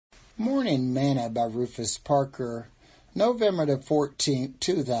Morning Manna by Rufus Parker, November the 14th,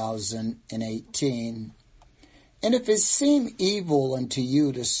 2018. And if it seem evil unto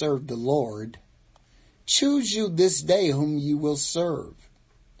you to serve the Lord, choose you this day whom you will serve,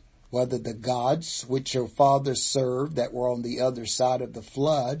 whether the gods which your fathers served that were on the other side of the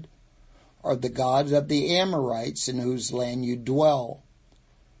flood, or the gods of the Amorites in whose land you dwell.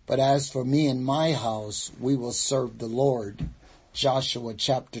 But as for me and my house, we will serve the Lord. Joshua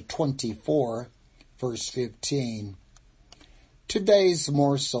chapter 24, verse 15. Today's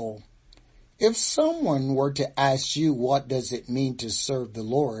morsel. If someone were to ask you what does it mean to serve the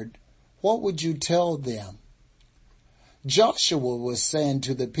Lord, what would you tell them? Joshua was saying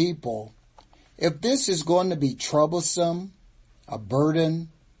to the people, if this is going to be troublesome, a burden,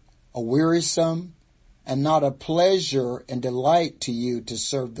 a wearisome, and not a pleasure and delight to you to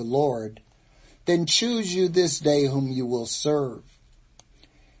serve the Lord, then choose you this day whom you will serve.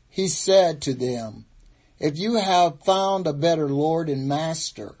 He said to them, if you have found a better Lord and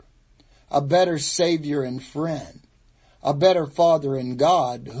Master, a better Savior and friend, a better Father and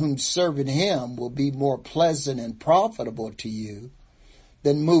God, whom serving Him will be more pleasant and profitable to you,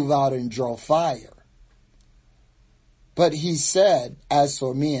 then move out and draw fire. But he said, as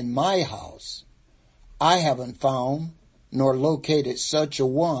for me and my house, I haven't found nor located such a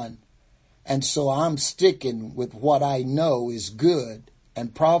one, and so I'm sticking with what I know is good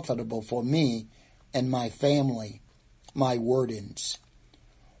and profitable for me and my family, my wordings.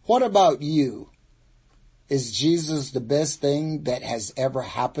 What about you? Is Jesus the best thing that has ever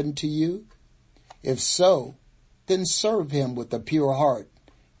happened to you? If so, then serve Him with a pure heart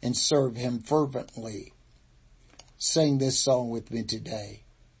and serve Him fervently. Sing this song with me today.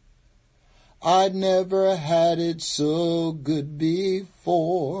 I never had it so good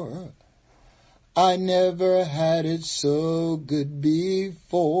before. I never had it so good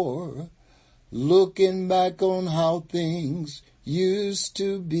before. Looking back on how things used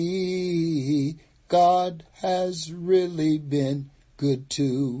to be, God has really been good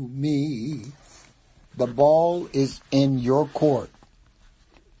to me. The ball is in your court.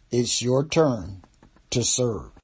 It's your turn to serve.